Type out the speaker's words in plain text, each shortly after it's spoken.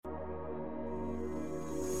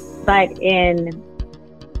But in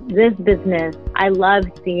this business, I love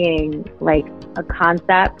seeing like a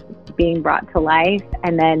concept being brought to life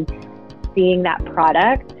and then seeing that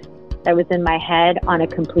product that was in my head on a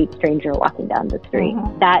complete stranger walking down the street.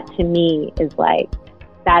 Mm-hmm. That to me is like,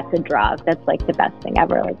 that's a drug. That's like the best thing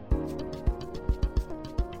ever. Like,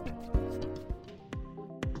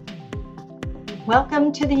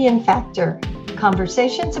 welcome to the In Factor,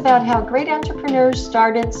 conversations about how great entrepreneurs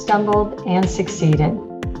started, stumbled, and succeeded.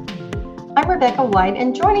 I'm Rebecca White,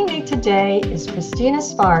 and joining me today is Christina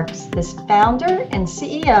Sparks, the founder and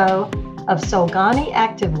CEO of Solgani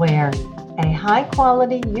Activewear, a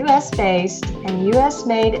high-quality U.S.-based and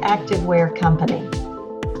U.S.-made activewear company.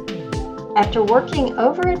 After working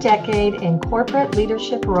over a decade in corporate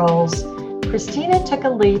leadership roles, Christina took a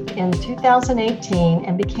leap in 2018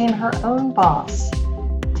 and became her own boss.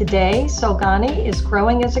 Today, Solgani is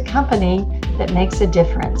growing as a company that makes a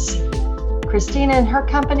difference. Christina and her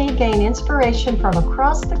company gain inspiration from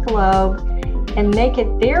across the globe and make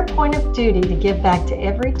it their point of duty to give back to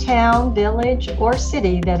every town, village, or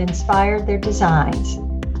city that inspired their designs.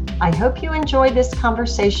 I hope you enjoyed this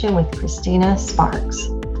conversation with Christina Sparks.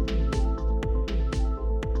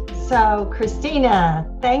 So,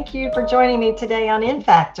 Christina, thank you for joining me today on In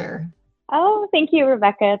Factor. oh, thank you,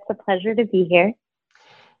 Rebecca. It's a pleasure to be here.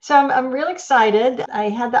 So I'm really excited. I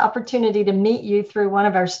had the opportunity to meet you through one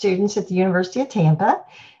of our students at the University of Tampa,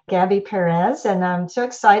 Gabby Perez, and I'm so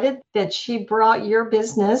excited that she brought your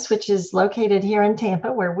business, which is located here in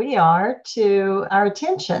Tampa, where we are, to our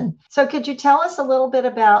attention. So could you tell us a little bit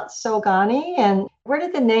about Solgani and where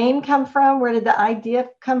did the name come from? Where did the idea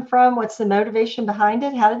come from? What's the motivation behind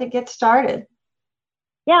it? How did it get started?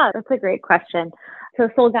 Yeah, that's a great question. So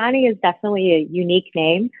Solgani is definitely a unique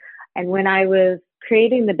name. And when I was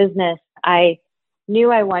creating the business, I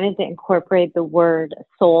knew I wanted to incorporate the word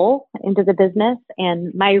soul into the business.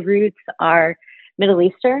 And my roots are Middle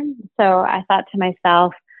Eastern. So I thought to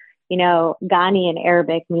myself, Ghani in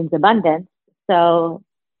Arabic means abundance. So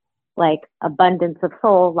like abundance of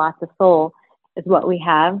soul, lots of soul is what we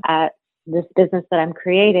have at this business that I'm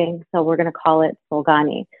creating. So we're going to call it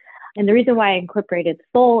Solgani. And the reason why I incorporated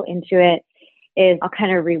soul into it is I'll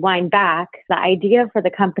kind of rewind back. The idea for the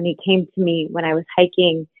company came to me when I was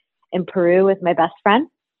hiking in Peru with my best friend.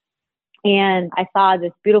 And I saw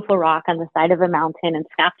this beautiful rock on the side of a mountain and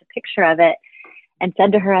snapped a picture of it and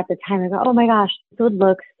said to her at the time, I go, oh my gosh, this would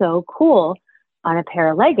look so cool on a pair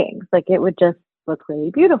of leggings. Like it would just look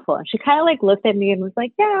really beautiful. And she kind of like looked at me and was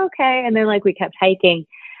like, yeah, okay. And then like we kept hiking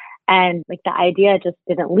and like the idea just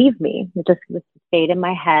didn't leave me. It just stayed in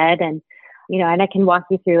my head. And and I can walk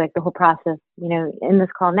you through like the whole process, in this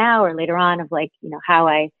call now or later on of like, how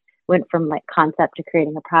I went from like concept to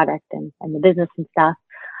creating a product and the business and stuff.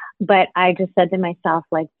 But I just said to myself,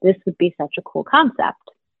 like, this would be such a cool concept.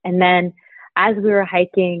 And then as we were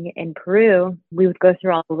hiking in Peru, we would go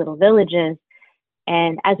through all the little villages.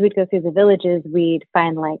 And as we'd go through the villages, we'd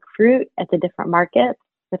find like fruit at the different markets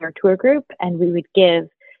with our tour group. And we would give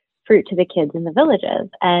fruit to the kids in the villages,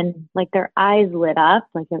 and like their eyes lit up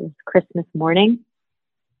like it was Christmas morning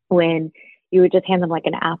when you would just hand them like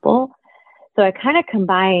an apple. So I kind of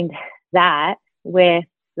combined that with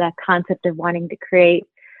the concept of wanting to create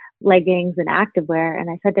leggings and activewear.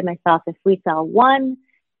 And I said to myself, if we sell 1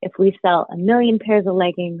 million pairs of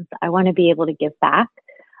leggings, I want to be able to give back,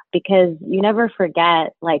 because you never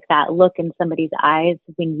forget like that look in somebody's eyes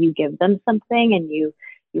when you give them something and you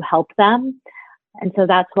help them. And so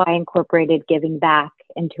that's why I incorporated giving back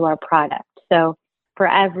into our product. So for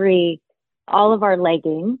all of our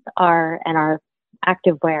leggings and our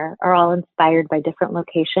activewear are all inspired by different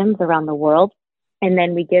locations around the world. And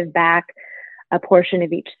then we give back a portion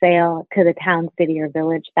of each sale to the town, city, or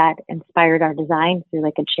village that inspired our design through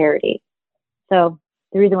like a charity. So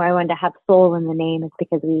the reason why I wanted to have soul in the name is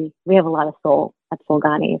because we have a lot of soul at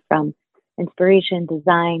Solgani, from inspiration,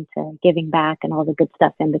 design, to giving back and all the good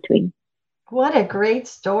stuff in between. What a great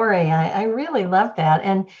story. I really love that.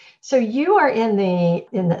 And so you are in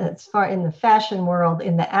the fashion world,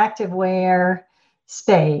 in the activewear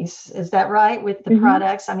space. Is that right? With the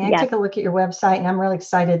products? I mean, Yes. I took a look at your website and I'm really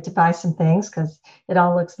excited to buy some things because it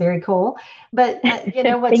all looks very cool. But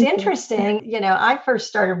what's interesting, I first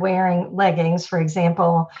started wearing leggings, for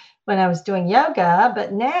example, when I was doing yoga,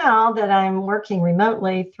 but now that I'm working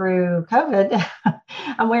remotely through COVID,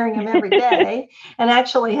 I'm wearing them every day, and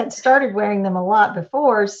actually had started wearing them a lot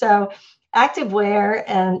before. So activewear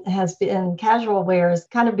and has been casual wear has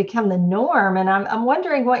kind of become the norm. And I'm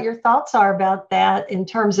wondering what your thoughts are about that in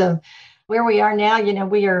terms of where we are now.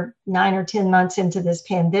 We are 9 or 10 months into this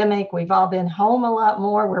pandemic. We've all been home a lot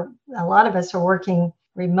more. A lot of us are working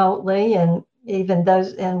remotely, and even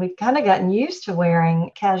those, and we've kind of gotten used to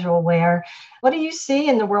wearing casual wear. What do you see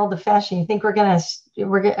in the world of fashion? You think we're going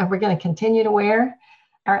to continue to wear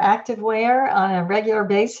our active wear on a regular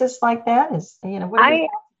basis like that? What are your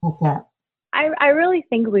thoughts about that? I really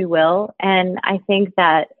think we will. And I think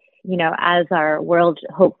that, as our world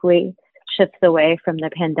hopefully shifts away from the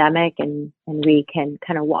pandemic and we can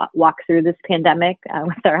kind of walk through this pandemic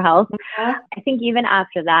with our health, I think even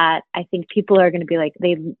after that, I think people are going to be like,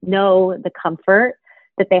 they know the comfort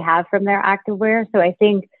that they have from their activewear. So I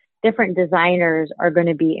think different designers are going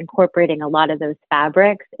to be incorporating a lot of those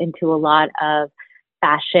fabrics into a lot of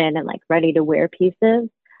fashion and like ready to wear pieces.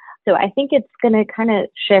 So I think it's going to kind of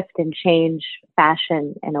shift and change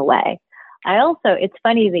fashion in a way. It's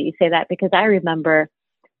funny that you say that because I remember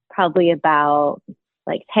probably about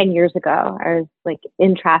like 10 years ago, I was like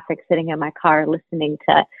in traffic sitting in my car listening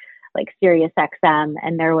to like Sirius XM.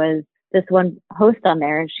 And there was this one host on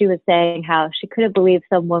there and she was saying how she couldn't believe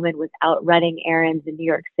some woman was out running errands in New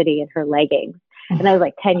York City in her leggings. And that was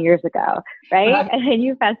like 10 years ago, right? And then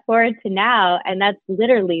you fast forward to now, and that's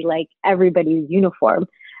literally like everybody's uniform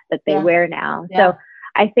that they wear now. So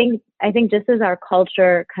I think just as our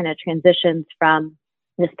culture kind of transitions from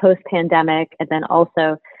this post-pandemic and then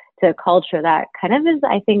also to a culture that kind of is,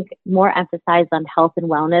 I think, more emphasized on health and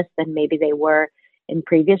wellness than maybe they were in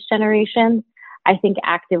previous generations, I think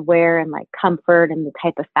activewear and like comfort and the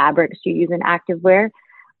type of fabrics you use in activewear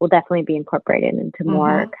will definitely be incorporated into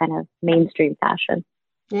more kind of mainstream fashion.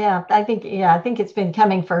 Yeah, I think it's been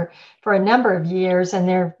coming for a number of years, and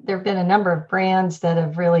there've been a number of brands that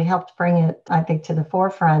have really helped bring it, I think, to the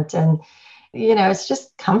forefront. And it's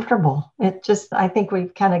just comfortable. I think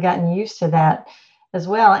we've kind of gotten used to that as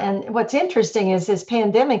well. And what's interesting is this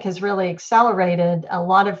pandemic has really accelerated a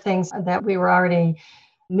lot of things that we were already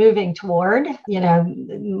moving toward,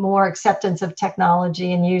 more acceptance of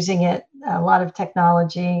technology and using it. A lot of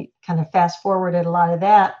technology kind of fast forwarded a lot of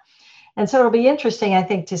that. And so it'll be interesting, I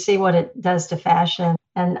think, to see what it does to fashion.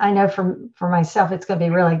 And I know for myself, it's going to be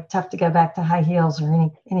really tough to go back to high heels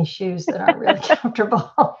or any shoes that aren't really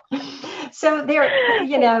comfortable. So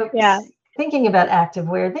thinking about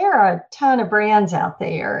activewear, there are a ton of brands out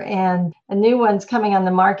there and a new one's coming on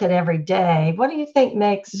the market every day. What do you think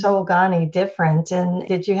makes Solgani different? And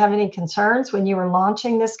did you have any concerns when you were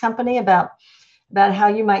launching this company about how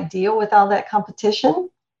you might deal with all that competition?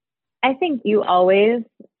 I think you always,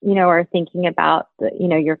 are thinking about,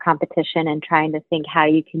 your competition and trying to think how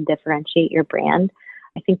you can differentiate your brand.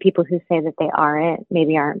 I think people who say that they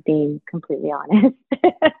aren't being completely honest.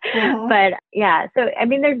 But yeah, so I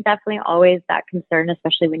mean, there's definitely always that concern,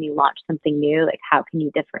 especially when you launch something new, like how can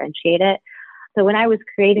you differentiate it? So when I was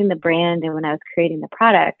creating the brand and when I was creating the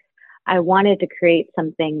product, I wanted to create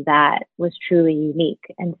something that was truly unique.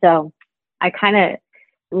 And so I kind of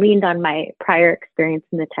leaned on my prior experience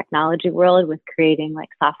in the technology world with creating like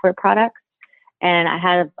software products. And I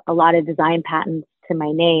had a lot of design patents to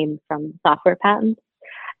my name from software patents.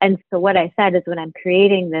 And so what I said is when I'm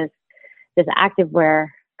creating this activewear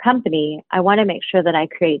company, I want to make sure that I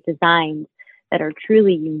create designs that are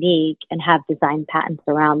truly unique and have design patents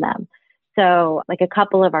around them. So like a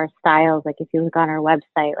couple of our styles, like if you look on our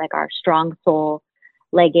website, like our Strong Sole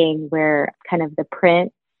legging, where kind of the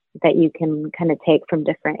print that you can kind of take from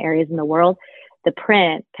different areas in the world, the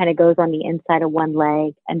print kind of goes on the inside of one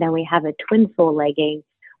leg. And then we have a twin sole legging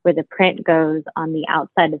where the print goes on the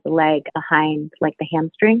outside of the leg behind like the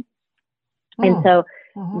hamstring. And so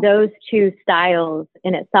those two styles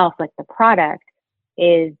in itself, like the product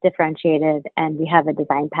is differentiated and we have a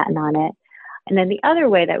design patent on it. And then the other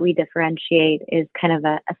way that we differentiate is kind of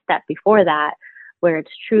a step before that, where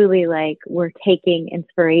it's truly like we're taking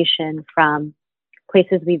inspiration from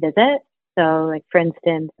places we visit. So like, for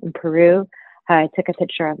instance, in Peru, I took a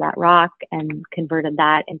picture of that rock and converted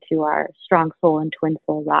that into our Strong Sole and Twin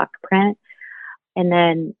Sole rock print. And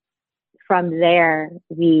then from there,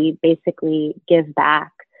 we basically give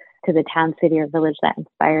back to the town, city, or village that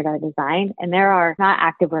inspired our design. And there are not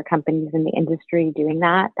activewear companies in the industry doing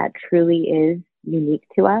that. That truly is unique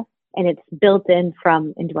to us. And it's built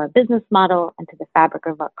into our business model and to the fabric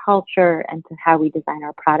of our culture and to how we design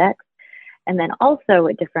our products. And then also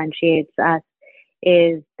what differentiates us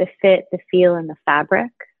is the fit, the feel, and the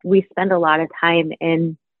fabric. We spend a lot of time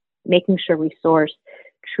in making sure we source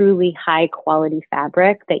truly high quality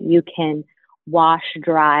fabric that you can wash,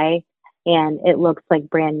 dry, and it looks like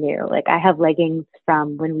brand new. Like I have leggings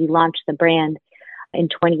from when we launched the brand in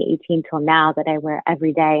 2018 till now that I wear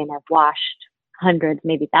every day, and I've washed hundreds,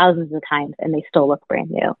 maybe thousands of times, and they still look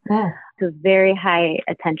brand new. Yeah. So very high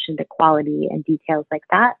attention to quality and details like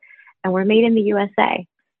that. And we're made in the USA.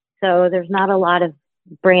 So there's not a lot of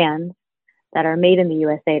brands that are made in the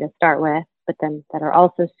USA to start with, but then that are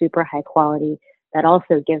also super high quality, that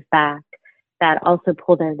also give back, that also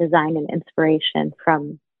pull their design and inspiration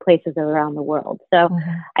from places around the world. So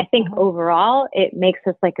I think overall, it makes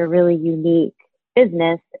us like a really unique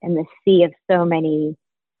business in the sea of so many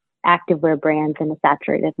activewear brands in a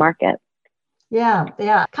saturated market. Yeah.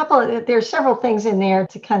 There's several things in there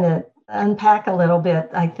to kind of unpack a little bit,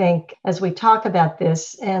 I think, as we talk about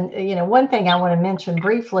this. And, one thing I want to mention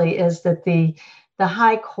briefly is that the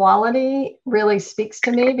high quality really speaks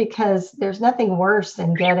to me, because there's nothing worse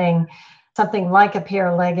than getting something like a pair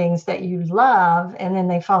of leggings that you love and then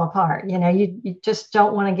they fall apart. You just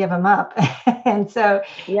don't want to give them up. And so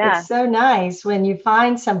It's so nice when you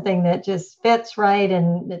find something that just fits right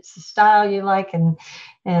and it's the style you like and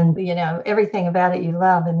everything about it you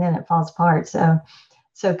love, and then it falls apart.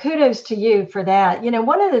 So kudos to you for that.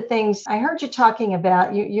 One of the things I heard you talking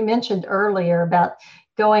about, you mentioned earlier about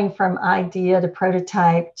going from idea to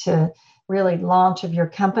prototype to really launch of your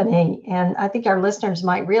company. And I think our listeners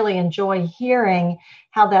might really enjoy hearing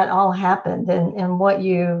how that all happened and what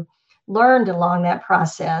you learned along that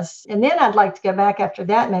process. And then I'd like to go back after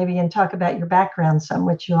that maybe and talk about your background some,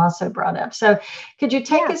 which you also brought up. So could you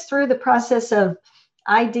take us through the process of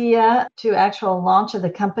idea to actual launch of the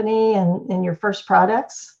company and your first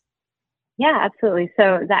products? Yeah, absolutely.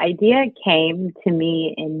 So the idea came to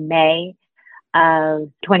me in May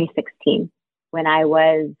of 2016 when I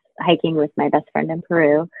was hiking with my best friend in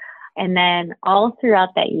Peru. And then all throughout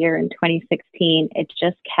that year in 2016, it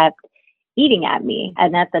just kept eating at me.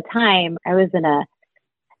 And at the time, I was in a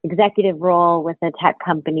executive role with a tech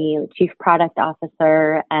company, chief product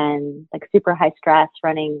officer, and like super high stress,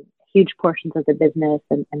 running huge portions of the business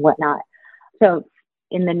and whatnot. So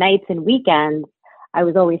in the nights and weekends, I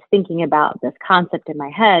was always thinking about this concept in my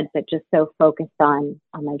head, but just so focused on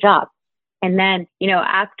my job. And then,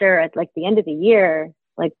 after at like the end of the year,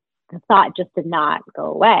 like the thought just did not go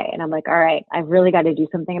away. And I'm like, all right, I've really got to do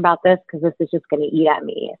something about this, because this is just going to eat at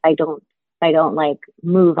me if I don't like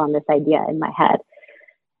move on this idea in my head.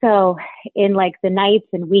 So in like the nights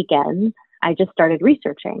and weekends, I just started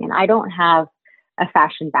researching, and I don't have a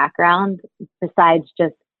fashion background besides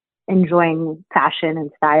just enjoying fashion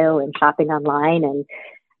and style and shopping online. And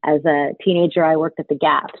as a teenager, I worked at the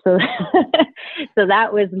Gap. So, so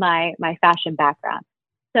that was my fashion background.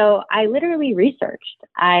 So I literally researched.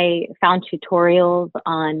 I found tutorials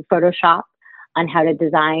on Photoshop, on how to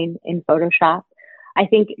design in Photoshop. I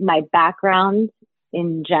think my background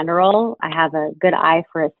in general, I have a good eye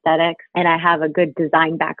for aesthetics, and I have a good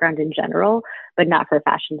design background in general, but not for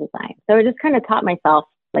fashion design. So I just kind of taught myself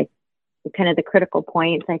like kind of the critical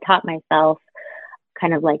points. I taught myself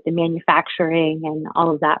kind of like the manufacturing and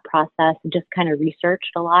all of that process, and just kind of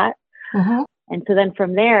researched a lot. And so then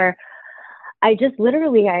from there, I just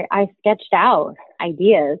literally, I sketched out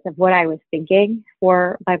ideas of what I was thinking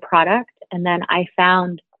for my product. And then I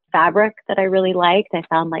found fabric that I really liked. I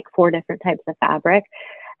found like 4 different types of fabric.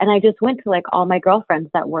 And I just went to like all my girlfriends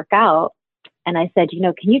that work out. And I said,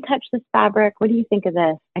 can you touch this fabric? What do you think of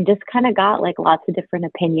this? And just kind of got like lots of different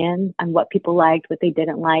opinions on what people liked, what they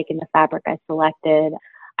didn't like in the fabric I selected.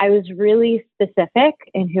 I was really specific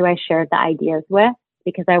in who I shared the ideas with,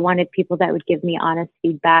 because I wanted people that would give me honest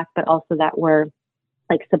feedback, but also that were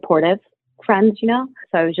like supportive friends, So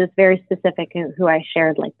I was just very specific in who I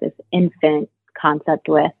shared like this infant concept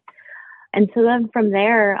with. And so then from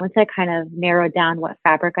there, once I kind of narrowed down what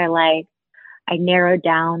fabric I liked, I narrowed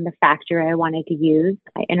down the factory I wanted to use.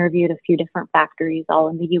 I interviewed a few different factories all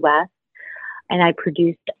in the US, and I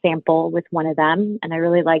produced a sample with one of them. And I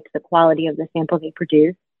really liked the quality of the sample they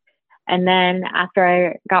produced. And then after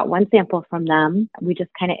I got one sample from them, we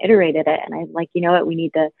just kind of iterated it. And I was like, we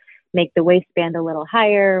need to make the waistband a little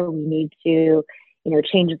higher. We need to,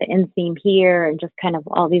 change the inseam here, and just kind of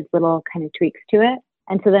all these little kind of tweaks to it.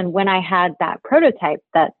 And so then when I had that prototype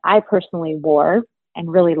that I personally wore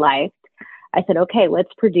and really liked, I said, okay, let's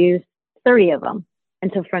produce 30 of them.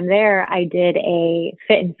 And so from there, I did a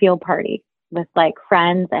fit and feel party with like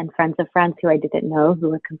friends and friends of friends who I didn't know, who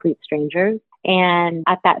were complete strangers. And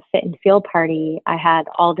at that fit and feel party, I had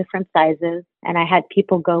all different sizes, and I had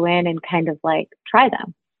people go in and kind of like try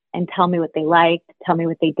them and tell me what they liked, tell me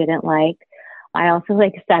what they didn't like. I also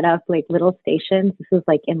like set up like little stations. This was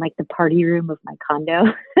like in like the party room of my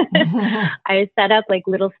condo. I set up like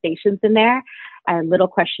little stations in there. I had little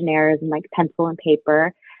questionnaires and like pencil and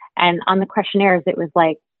paper. And on the questionnaires, it was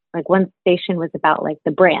like one station was about like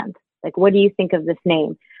the brand. Like, what do you think of this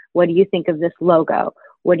name? What do you think of this logo?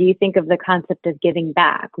 What do you think of the concept of giving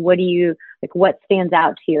back? What stands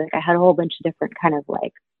out to you? Like, I had a whole bunch of different kind of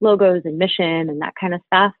like logos and mission and that kind of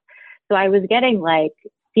stuff. So I was getting like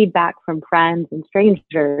feedback from friends and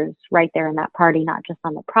strangers right there in that party, not just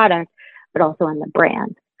on the product, but also on the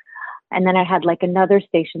brand. And then I had like another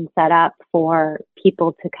station set up for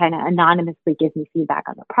people to kind of anonymously give me feedback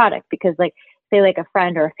on the product, because like, say like a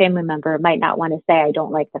friend or a family member might not want to say, I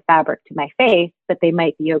don't like the fabric to my face, but they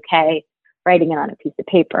might be okay writing it on a piece of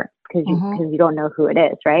paper because you don't know who it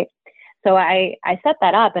is. Right. So I set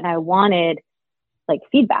that up, and I wanted like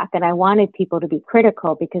feedback, and I wanted people to be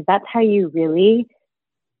critical, because that's how you really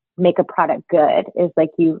make a product good, is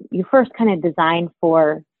like you first kind of design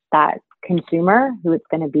for that consumer who it's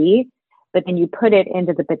going to be, but then you put it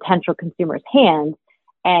into the potential consumer's hands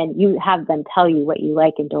and you have them tell you what you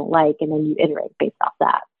like and don't like, and then you iterate based off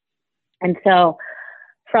that. And so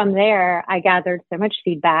from there, I gathered so much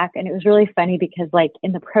feedback, and it was really funny because like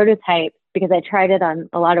in the prototype, because I tried it on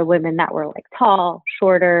a lot of women that were like tall,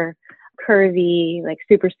 shorter, curvy, like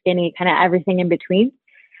super skinny, kind of everything in between.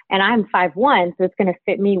 And I'm 5'1", so it's going to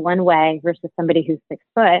fit me one way versus somebody who's 6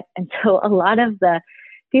 foot. And so a lot of the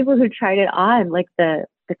people who tried it on, like the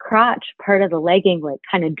crotch part of the legging, like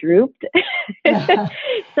kind of drooped.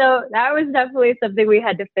 So that was definitely something we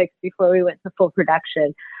had to fix before we went to full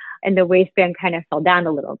production. And the waistband kind of fell down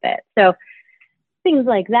a little bit. So things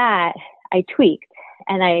like that, I tweaked,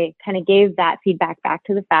 and I kind of gave that feedback back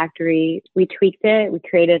to the factory. We tweaked it. We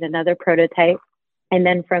created another prototype. And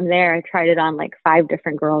then from there, I tried it on like 5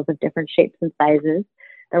 different girls of different shapes and sizes.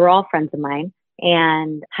 They were all friends of mine,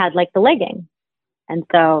 and had like the legging. And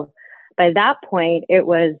so by that point, it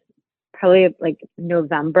was probably like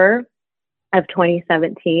November of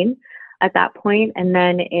 2017 at that point. And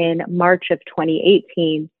then in March of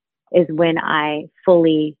 2018 is when I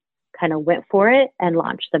fully kind of went for it and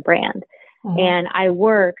launched the brand. And I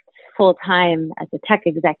worked full time as a tech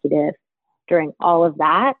executive during all of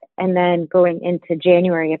that. And then going into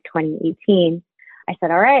January of 2018, I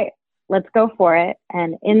said, all right, let's go for it.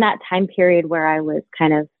 And in that time period where I was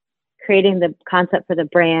kind of creating the concept for the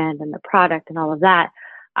brand and the product and all of that,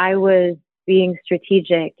 I was being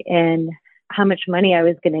strategic in how much money I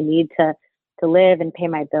was going to need to live and pay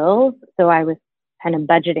my bills. So I was kind of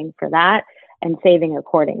budgeting for that and saving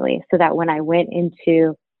accordingly, so that when I went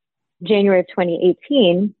into January of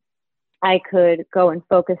 2018, I could go and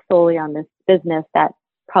focus solely on this business that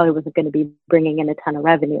probably wasn't going to be bringing in a ton of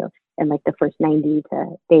revenue in like the first 90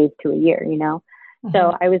 days to a year, you know?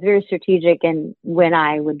 So I was very strategic in when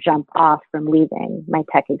I would jump off from leaving my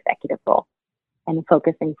tech executive role and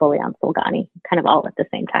focusing fully on Solgani, kind of all at the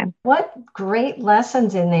same time. What great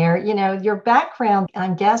lessons in there. You know, your background,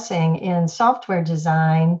 I'm guessing, in software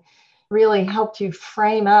design really helped you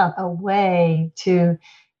frame up a way to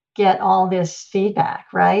get all this feedback,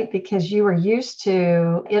 right? Because you were used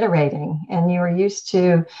to iterating, and you were used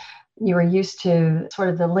to sort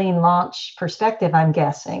of the lean launch perspective, I'm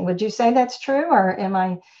guessing. Would you say that's true, or am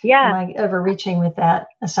I overreaching with that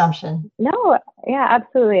assumption? No, yeah,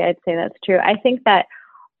 absolutely. I'd say that's true. I think that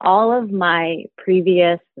all of my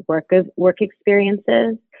previous work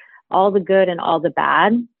experiences, all the good and all the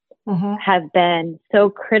bad, have been so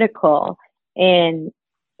critical in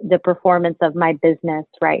the performance of my business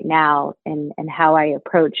right now, and how I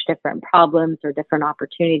approach different problems or different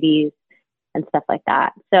opportunities and stuff like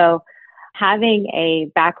that. So having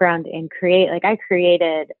a background in I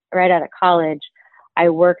created right out of college, I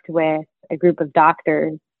worked with a group of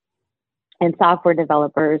doctors and software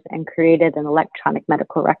developers and created an electronic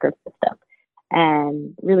medical record system,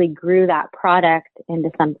 and really grew that product into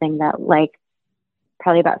something that like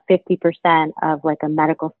probably about 50% of like a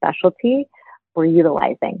medical specialty were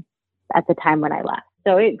utilizing at the time when I left.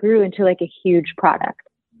 So it grew into like a huge product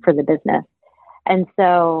for the business. And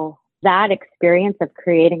so that experience of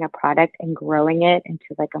creating a product and growing it into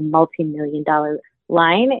like a multi-million-dollar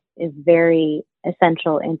line is very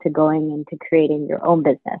essential into going into creating your own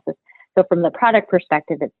business. So from the product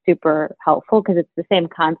perspective, it's super helpful because it's the same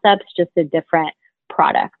concepts, just a different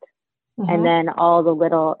product. And then all the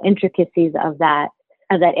little intricacies of that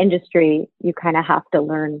industry, you kind of have to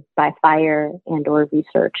learn by fire and or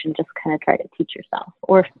research, and just kind of try to teach yourself,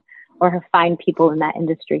 or find people in that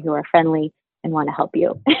industry who are friendly and want to help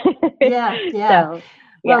you. Yeah. So,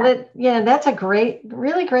 well, that's a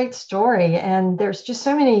really great story. And there's just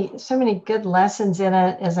so many good lessons in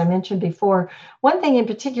it. As I mentioned before, one thing in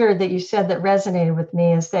particular that you said that resonated with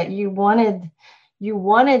me is that you wanted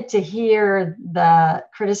to hear the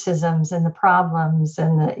criticisms and the problems,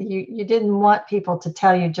 and you didn't want people to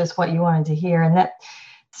tell you just what you wanted to hear. And that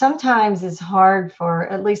sometimes is hard for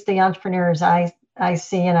at least the entrepreneurs I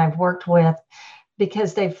see and I've worked with,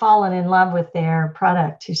 because they've fallen in love with their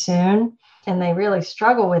product too soon, and they really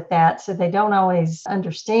struggle with that. So they don't always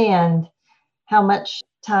understand how much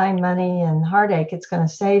time, money, and heartache it's going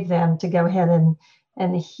to save them to go ahead and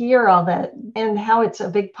hear all that, and how it's a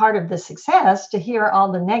big part of the success to hear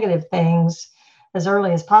all the negative things as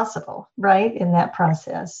early as possible, right, in that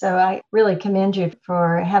process. So I really commend you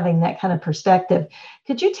for having that kind of perspective.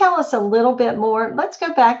 Could you tell us a little bit more? Let's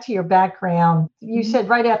go back to your background. You said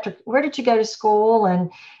right after, where did you go to school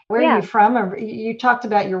and where are you from? Or you talked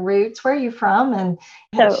about your roots. Where are you from? And,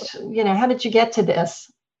 how did you get to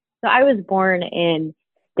this? So I was born in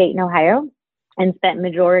Dayton, Ohio, and spent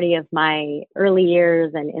majority of my early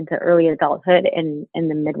years and into early adulthood in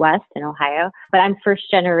the Midwest in Ohio. But I'm first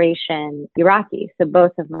generation Iraqi. So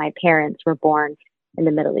both of my parents were born in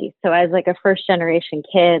the Middle East. So as like a first generation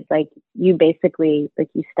kid, like you basically, like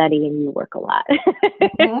you study and you work a lot.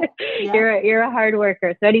 Mm-hmm. Yeah. You're a hard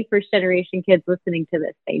worker. So any first generation kids listening to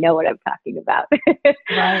this, they know what I'm talking about.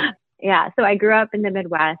 Right. Yeah. So I grew up in the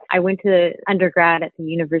Midwest. I went to undergrad at the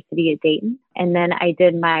University of Dayton, and then I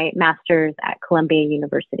did my master's at Columbia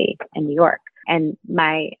University in New York. And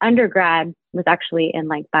my undergrad was actually in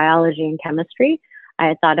like biology and chemistry. I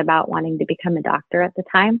had thought about wanting to become a doctor at the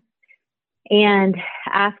time. And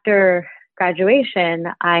after graduation,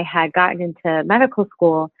 I had gotten into medical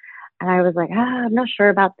school, and I was like, I'm not sure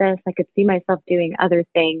about this. I could see myself doing other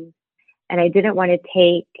things. And I didn't want to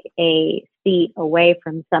take a seat away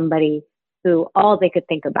from somebody who all they could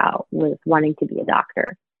think about was wanting to be a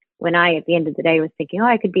doctor. When I, at the end of the day, was thinking,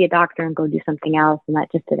 I could be a doctor and go do something else. And that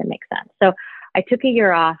just didn't make sense. So I took a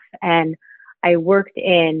year off and I worked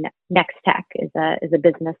in Next Tech is a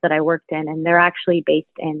business that I worked in. And they're actually based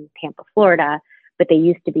in Tampa, Florida, but they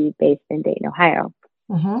used to be based in Dayton, Ohio.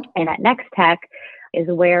 Mm-hmm. And at Next Tech is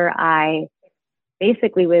where I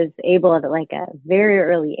basically was able at like a very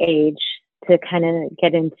early age to kind of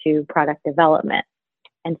get into product development.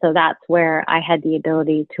 And so that's where I had the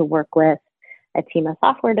ability to work with a team of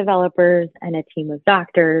software developers and a team of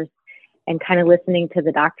doctors and kind of listening to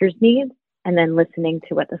the doctors' needs and then listening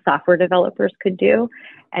to what the software developers could do.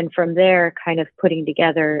 And from there, kind of putting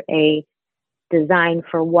together a design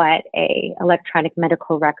for what a electronic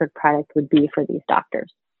medical record product would be for these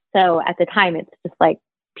doctors. So at the time, it's just like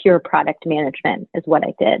pure product management is what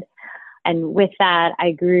I did. And with that,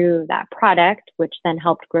 I grew that product, which then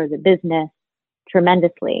helped grow the business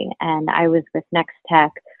tremendously. And I was with Next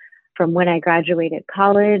Tech from when I graduated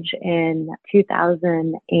college in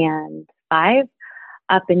 2005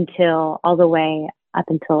 up until all the way up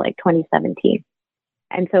until like 2017.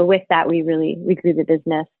 And so with that, we grew the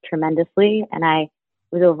business tremendously. And I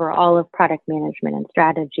was over all of product management and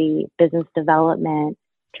strategy, business development,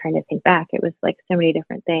 trying to think back. It was like so many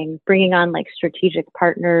different things, bringing on like strategic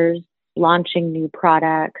partners, launching new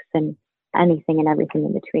products and anything and everything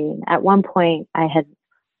in between. At one point, I had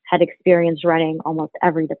experience running almost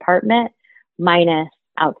every department minus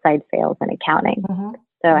outside sales and accounting. Mm-hmm.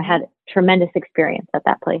 So I had tremendous experience at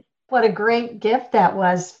that place. What a great gift that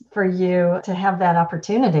was for you to have that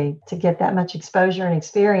opportunity to get that much exposure and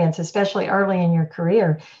experience, especially early in your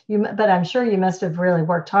career. But I'm sure you must have really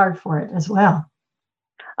worked hard for it as well.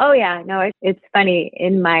 Oh, yeah. No, it's funny.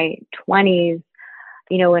 In my 20s,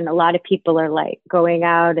 when a lot of people are like going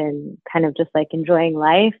out and kind of just like enjoying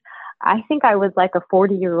life, I think I was like a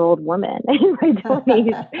 40-year-old woman in my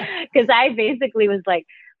 20s because I basically was like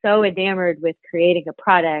so enamored with creating a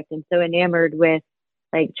product and so enamored with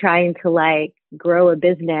like trying to like grow a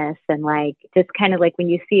business and like just kind of like when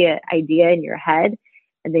you see an idea in your head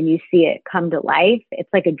and then you see it come to life,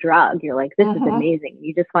 it's like a drug. You're like, this is amazing.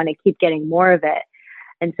 You just want to keep getting more of it.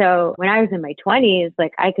 And so when I was in my 20s,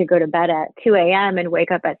 like I could go to bed at 2 a.m. and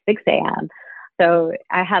wake up at 6 a.m. So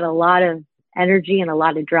I had a lot of energy and a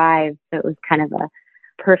lot of drive. So it was kind of a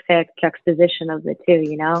perfect juxtaposition of the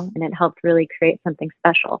two, and it helped really create something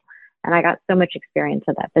special. And I got so much experience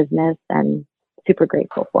of that business and super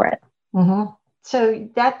grateful for it. Mm-hmm. So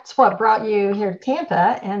that's what brought you here to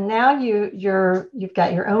Tampa. And now you've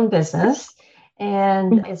got your own business.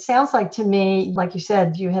 And it sounds like to me, like you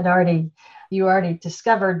said, you already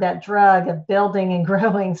discovered that drug of building and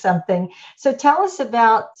growing something. So tell us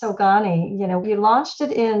about Solgani. You launched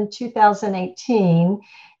it in 2018,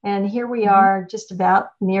 and here we are just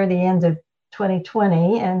about near the end of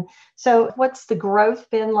 2020. And so what's the growth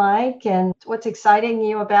been like, and what's exciting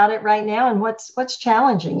you about it right now, and what's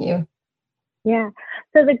challenging you? Yeah.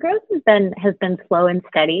 So the growth has been slow and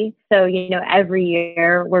steady. So, every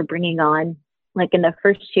year we're bringing on, like in the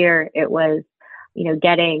first year, it was,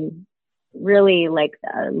 getting really like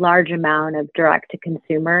a large amount of direct to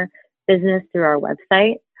consumer business through our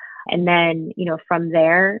website. And then, from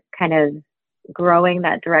there, kind of growing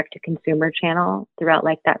that direct to consumer channel throughout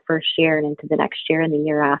like that first year and into the next year and the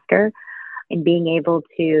year after, and being able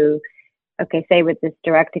to okay, say with this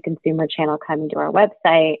direct to consumer channel coming to our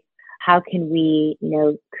website, how can we,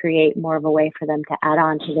 create more of a way for them to add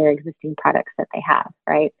on to their existing products that they have,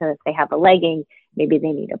 right? So if they have a legging, maybe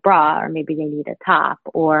they need a bra, or maybe they need a top,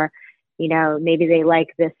 or, maybe they like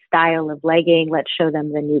this style of legging. Let's show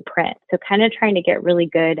them the new print. So kind of trying to get really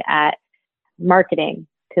good at marketing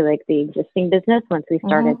to like the existing business once we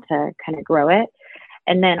started to kind of grow it.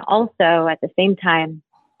 And then also at the same time,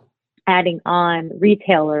 adding on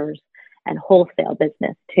retailers and wholesale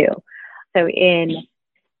business too. So in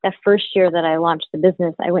the first year that I launched the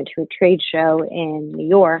business, I went to a trade show in New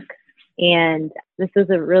York. And this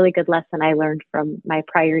was a really good lesson I learned from my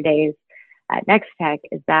prior days at Nextech,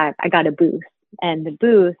 is that I got a booth. And the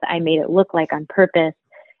booth, I made it look like on purpose,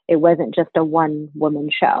 it wasn't just a one woman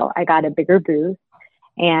show. I got a bigger booth,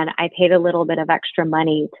 and I paid a little bit of extra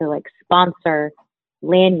money to like sponsor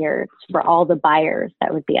lanyards for all the buyers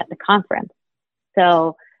that would be at the conference.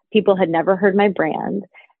 So people had never heard my brand,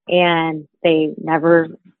 and they never,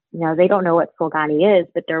 they don't know what Solgani is,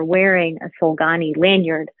 but they're wearing a Solgani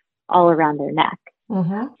lanyard all around their neck.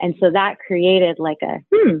 And so that created like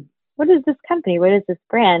what is this company? What is this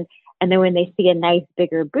brand? And then when they see a nice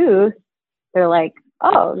bigger booth, they're like,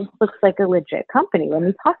 oh, this looks like a legit company. Let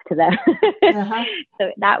me talk to them.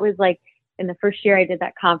 So that was like in the first year I did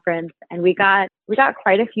that conference, and we got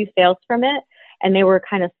quite a few sales from it. And they were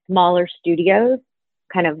kind of smaller studios,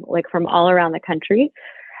 kind of like from all around the country.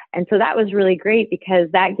 And so that was really great because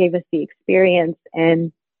that gave us the experience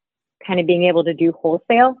in kind of being able to do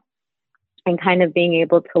wholesale and kind of being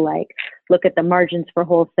able to like look at the margins for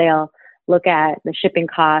wholesale, look at the shipping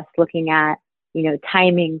costs, looking at,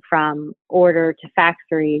 timing from order to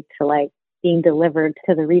factory to like being delivered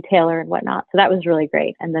to the retailer and whatnot. So that was really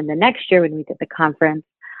great. And then the next year when we did the conference,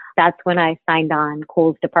 that's when I signed on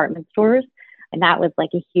Kohl's department stores. And that was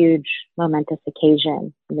like a huge momentous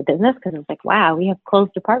occasion in the business because it was like, wow, we have Kohl's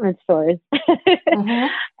department stores.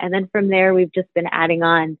 And then from there, we've just been adding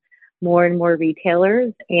on more and more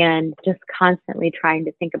retailers and just constantly trying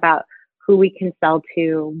to think about who we can sell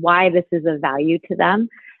to, why this is of value to them,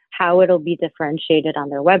 how it'll be differentiated on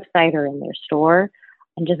their website or in their store,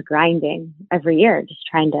 and just grinding every year, just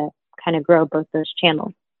trying to kind of grow both those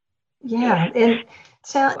channels. Yeah. And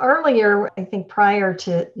so earlier, I think prior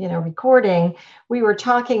to, recording, we were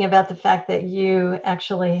talking about the fact that you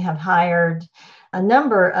actually have hired a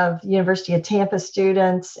number of University of Tampa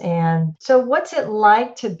students. And so what's it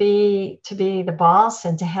like to be the boss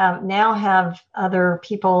and to have other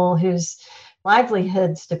people whose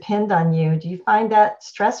livelihoods depend on you? Do you find that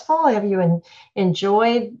stressful? Have you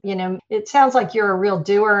enjoyed, it sounds like you're a real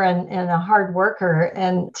doer and a hard worker.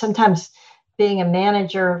 And sometimes being a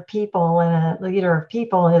manager of people and a leader of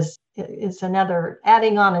people is another,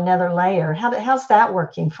 adding on another layer. How's that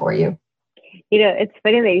working for you? It's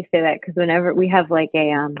funny that you say that because whenever we have like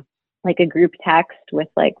a group text with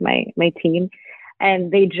like my team,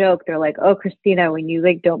 and they joke, they're like, "Oh, Christina, when you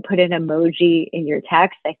like don't put an emoji in your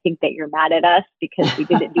text, I think that you're mad at us because we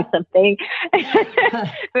didn't do something."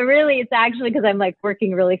 But really, it's actually because I'm like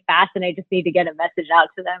working really fast and I just need to get a message out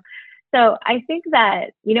to them. So I think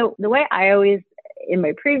that, the way I always, in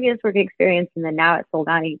my previous work experience and then now at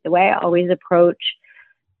Solgani, the way I always approach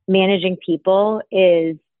managing people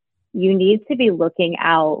is you need to be looking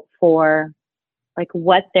out for like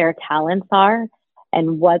what their talents are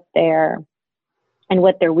and what their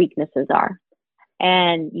weaknesses are.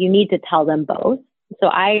 And you need to tell them both. So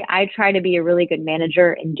I try to be a really good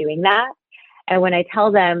manager in doing that. And when I tell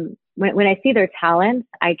them, when I see their talents,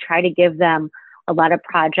 I try to give them a lot of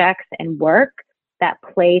projects and work that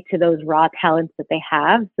play to those raw talents that they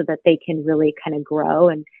have so that they can really kind of grow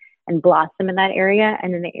and blossom in that area.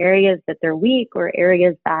 And in the areas that they're weak or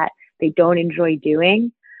areas that they don't enjoy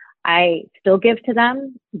doing, I still give to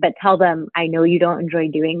them, but tell them, I know you don't enjoy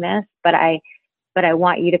doing this, but I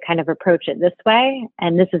want you to kind of approach it this way.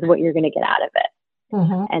 And this is what you're going to get out of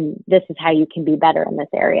it. And this is how you can be better in this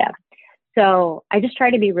area. So I just try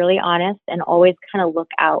to be really honest and always kind of look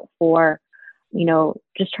out for,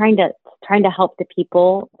 just trying to help the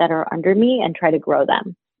people that are under me and try to grow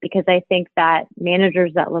them. Because I think that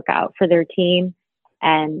managers that look out for their team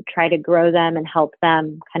and try to grow them and help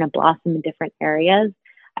them kind of blossom in different areas,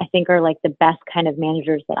 I think are like the best kind of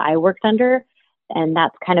managers that I worked under. And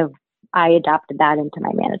that's kind of, I adopted that into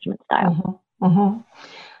my management style.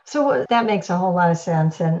 So that makes a whole lot of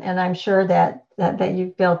sense. And I'm sure that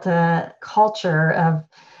you've built a culture of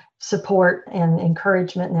support and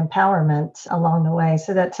encouragement and empowerment along the way.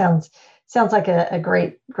 So that sounds like a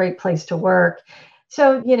great place to work.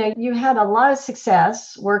 So, you had a lot of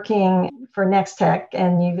success working for Nextech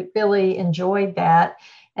and you really enjoyed that.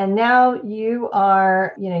 And now you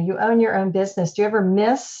are, you own your own business. Do you ever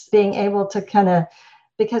miss being able to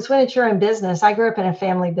because when it's your own business, I grew up in a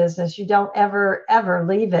family business. You don't ever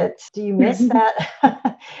leave it. Do you miss that,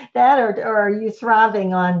 or are you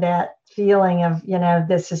thriving on that feeling of,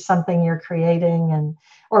 this is something you're creating,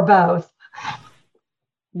 or both?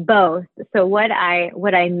 Both. So what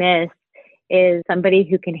I miss is somebody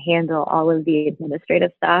who can handle all of the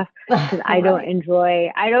administrative stuff, because I don't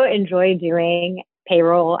enjoy doing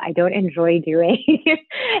payroll. I don't enjoy doing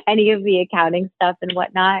any of the accounting stuff and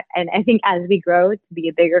whatnot. And I think as we grow to be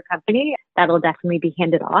a bigger company, that'll definitely be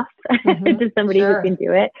handed off to somebody who can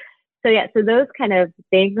do it. So those kind of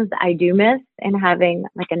things I do miss in having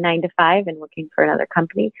like a 9-to-5 and working for another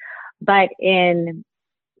company. But in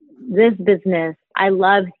this business, I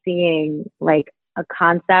love seeing like a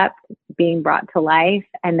concept being brought to life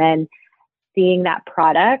and then seeing that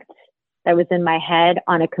product that was in my head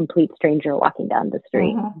on a complete stranger walking down the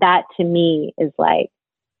street. That to me is like,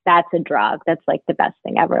 that's a drug. That's like the best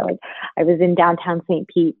thing ever. Like I was in downtown St.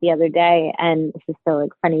 Pete the other day, and this is so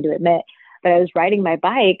like funny to admit, but I was riding my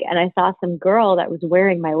bike and I saw some girl that was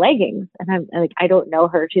wearing my leggings, and I'm like, I don't know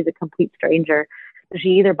her. She's a complete stranger. So she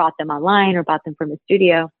either bought them online or bought them from a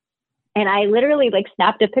studio. And I literally like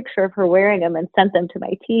snapped a picture of her wearing them and sent them to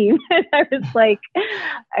my team. And I was like,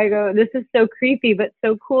 I go, this is so creepy, but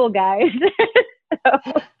so cool, guys.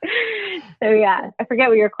 so yeah, I forget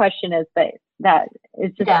what your question is, but that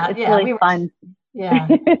it's just, it's really fun. Yeah,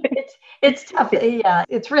 it's tough. Yeah,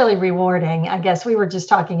 it's really rewarding. I guess we were just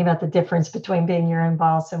talking about the difference between being your own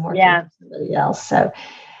boss and working for somebody else. So,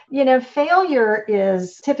 failure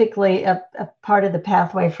is typically a part of the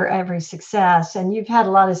pathway for every success. And you've had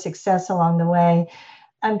a lot of success along the way.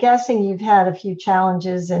 I'm guessing you've had a few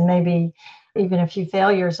challenges and maybe even a few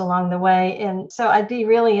failures along the way. And so I'd be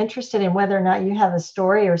really interested in whether or not you have a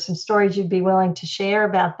story or some stories you'd be willing to share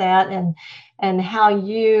about that, and how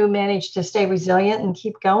you managed to stay resilient and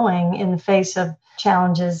keep going in the face of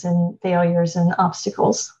challenges and failures and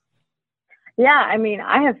obstacles. Yeah, I mean,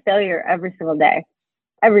 I have failure every single day.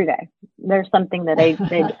 Every day. There's something that I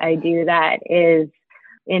do that is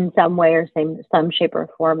in some way or some shape or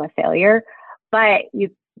form a failure. But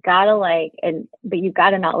you gotta you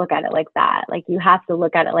gotta not look at it like that. Like you have to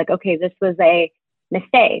look at it like, okay, this was a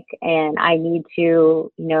mistake and I need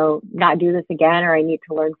to, not do this again, or I need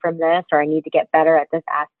to learn from this, or I need to get better at this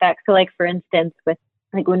aspect. So like, for instance, with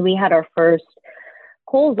like when we had our first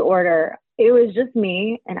Kohl's order, it was just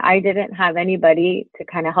me, and I didn't have anybody to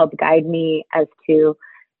kind of help guide me as to,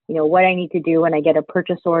 what I need to do when I get a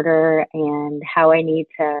purchase order and how I need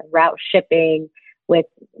to route shipping with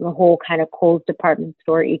the whole kind of Kohl's department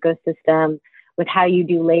store ecosystem, with how you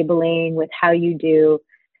do labeling, with how you do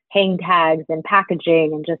hang tags and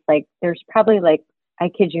packaging. And just like, there's probably like, I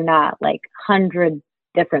kid you not, like 100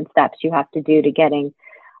 different steps you have to do to getting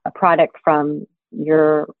a product from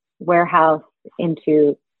your warehouse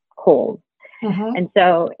into Kohl's. And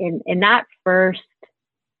so in that first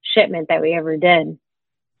shipment that we ever did,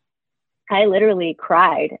 I literally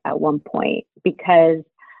cried at one point because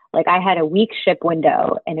like I had a week ship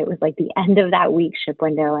window, and it was like the end of that week ship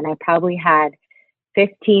window. And I probably had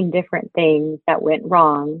 15 different things that went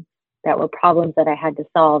wrong, that were problems that I had to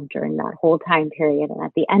solve during that whole time period. And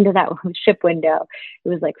at the end of that ship window, it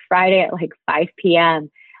was like Friday at like 5 p.m.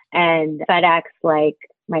 and FedEx, like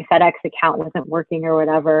my FedEx account wasn't working or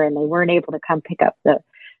whatever, and they weren't able to come pick up the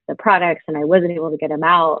products, and I wasn't able to get them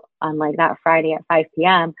out on like that Friday at 5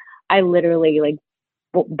 p.m. I literally like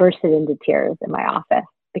bursted into tears in my office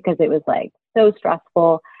because it was like so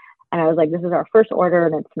stressful. And I was like, this is our first order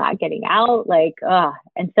and it's not getting out. Like,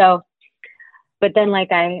 and so, but then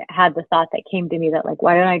like I had the thought that came to me that like,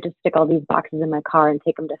 why don't I just stick all these boxes in my car and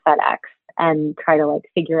take them to FedEx and try to like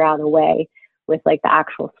figure out a way with like the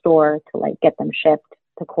actual store to like get them shipped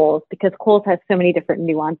to Kohl's, because Kohl's has so many different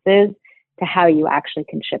nuances to how you actually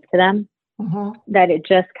can ship to them. That it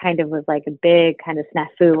just kind of was like a big kind of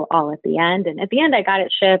snafu all at the end. And at the end, I got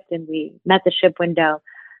it shipped and we met the ship window.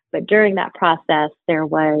 But during that process, there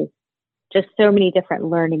was just so many different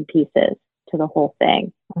learning pieces to the whole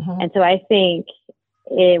thing. And so I think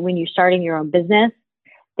when you're starting your own business,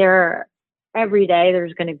 every day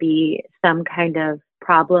there's going to be some kind of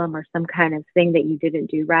problem or some kind of thing that you didn't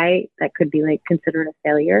do right that could be like considered a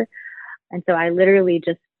failure. And so I literally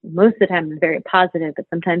just, most of the time, I'm very positive, but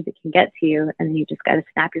sometimes it can get to you, and then you just got to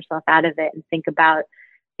snap yourself out of it and think about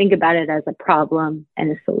it as a problem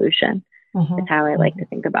and a solution. Is how I like to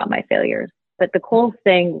think about my failures. But the Kohl's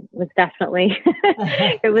thing was definitely,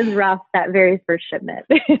 it was rough, that very first shipment.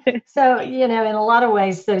 So, in a lot of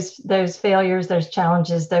ways, those failures, those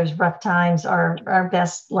challenges, those rough times are our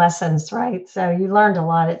best lessons, right? So you learned a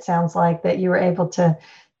lot, it sounds like, that you were able to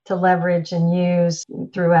leverage and use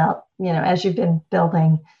throughout, as you've been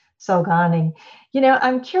building Solgani.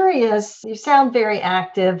 I'm curious, you sound very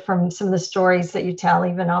active from some of the stories that you tell,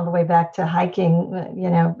 even all the way back to hiking,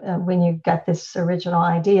 when you got this original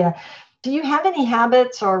idea. Do you have any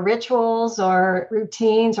habits or rituals or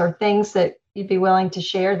routines or things that you'd be willing to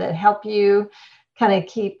share that help you kind of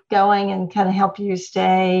keep going and kind of help you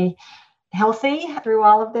stay healthy through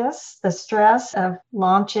all of this, the stress of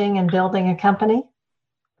launching and building a company?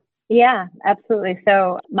 Yeah, absolutely.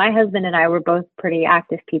 So my husband and I were both pretty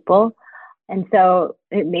active people. And so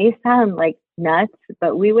it may sound like nuts,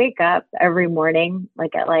 but we wake up every morning,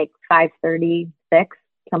 like at 5:36,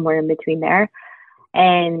 somewhere in between there.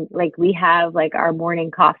 And we have our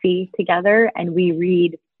morning coffee together, and we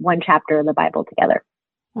read one chapter of the Bible together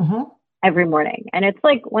every morning. And it's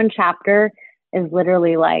one chapter is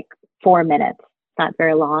literally 4 minutes. It's not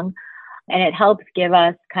very long. And it helps give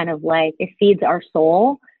us kind of it feeds our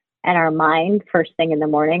soul and our mind first thing in the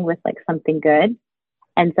morning with something good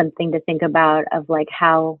and something to think about of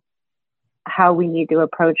how we need to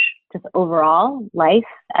approach just overall life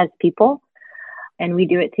as people. And we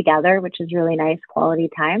do it together, which is really nice quality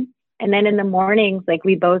time. And then in the mornings,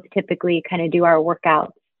 we both typically kind of do our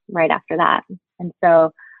workouts right after that. And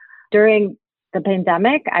so during the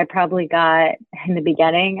pandemic, in the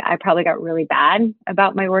beginning, I probably got really bad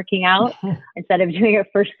about my working out. Instead of doing it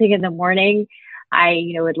first thing in the morning,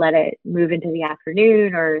 I, would let it move into the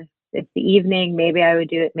afternoon, or if the evening, maybe I would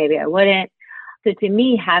do it, maybe I wouldn't. So to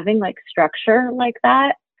me, having structure like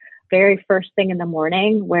that, very first thing in the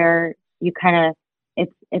morning, where you kind of,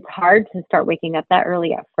 it's hard to start waking up that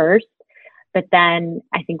early at first. But then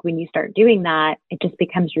I think when you start doing that, it just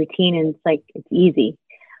becomes routine, and it's easy.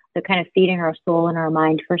 So kind of feeding our soul and our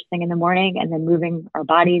mind first thing in the morning, and then moving our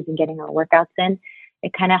bodies and getting our workouts in,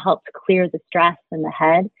 it kind of helps clear the stress in the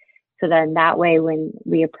head. So then that way, when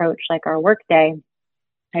we approach our work day,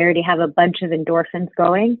 I already have a bunch of endorphins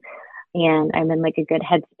going, and I'm in a good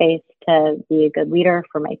headspace to be a good leader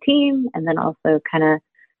for my team. And then also kind of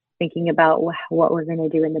thinking about what we're going to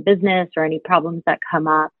do in the business, or any problems that come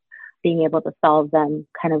up, being able to solve them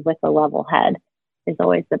kind of with a level head is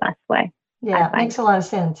always the best way. Yeah, it makes a lot of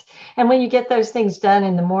sense. And when you get those things done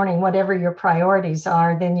in the morning, whatever your priorities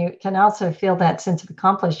are, then you can also feel that sense of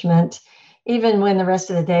accomplishment, even when the rest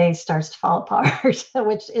of the day starts to fall apart,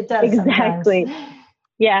 which it does exactly. Sometimes.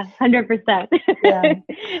 Yeah, 100%. Yeah.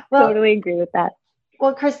 Well, totally agree with that.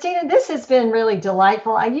 Well, Christina, this has been really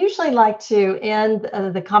delightful. I usually like to end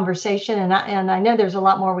the conversation, and I know there's a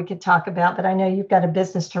lot more we could talk about, but I know you've got a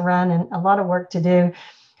business to run and a lot of work to do.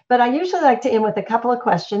 But I usually like to end with a couple of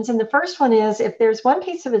questions. And the first one is, if there's one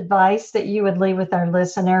piece of advice that you would leave with our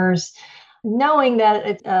listeners, knowing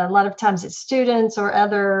that a lot of times it's students or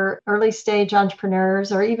other early stage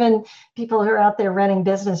entrepreneurs, or even people who are out there running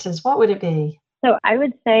businesses, what would it be? So I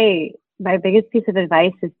would say my biggest piece of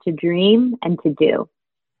advice is to dream and to do.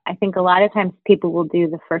 I think a lot of times people will do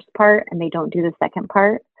the first part and they don't do the second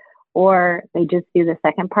part, or they just do the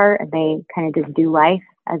second part and they kind of just do life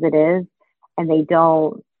as it is, and they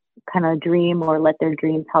don't kind of dream or let their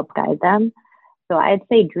dreams help guide them. So I'd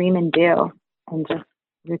say dream and do, and just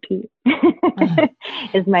repeat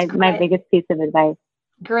is my biggest piece of advice.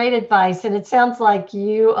 Great advice. And it sounds like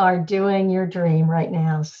you are doing your dream right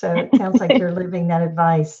now. So it sounds like you're living that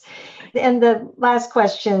advice. And the last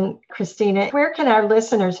question, Christina, where can our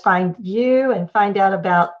listeners find you and find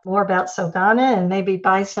out more about Solgani, and maybe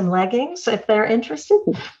buy some leggings if they're interested?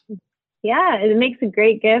 Yeah, it makes a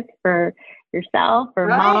great gift for yourself, or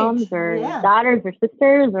moms, or daughters, or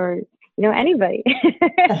sisters, or anybody.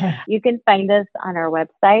 You can find us on our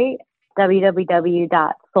website,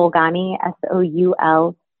 www.solgani,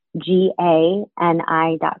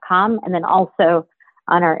 SOULGANI.com, and then also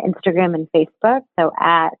on our Instagram and Facebook, so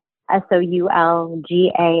at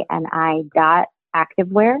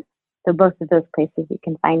SOULGANI.activewear. So both of those places you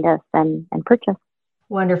can find us and purchase.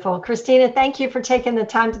 Wonderful. Christina, thank you for taking the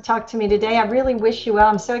time to talk to me today. I really wish you well.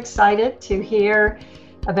 I'm so excited to hear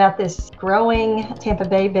about this growing Tampa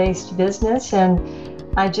Bay-based business, and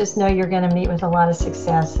I just know you're going to meet with a lot of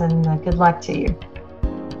success, and good luck to you.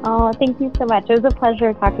 Oh, thank you so much. It was a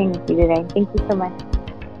pleasure talking with you today. Thank you so much.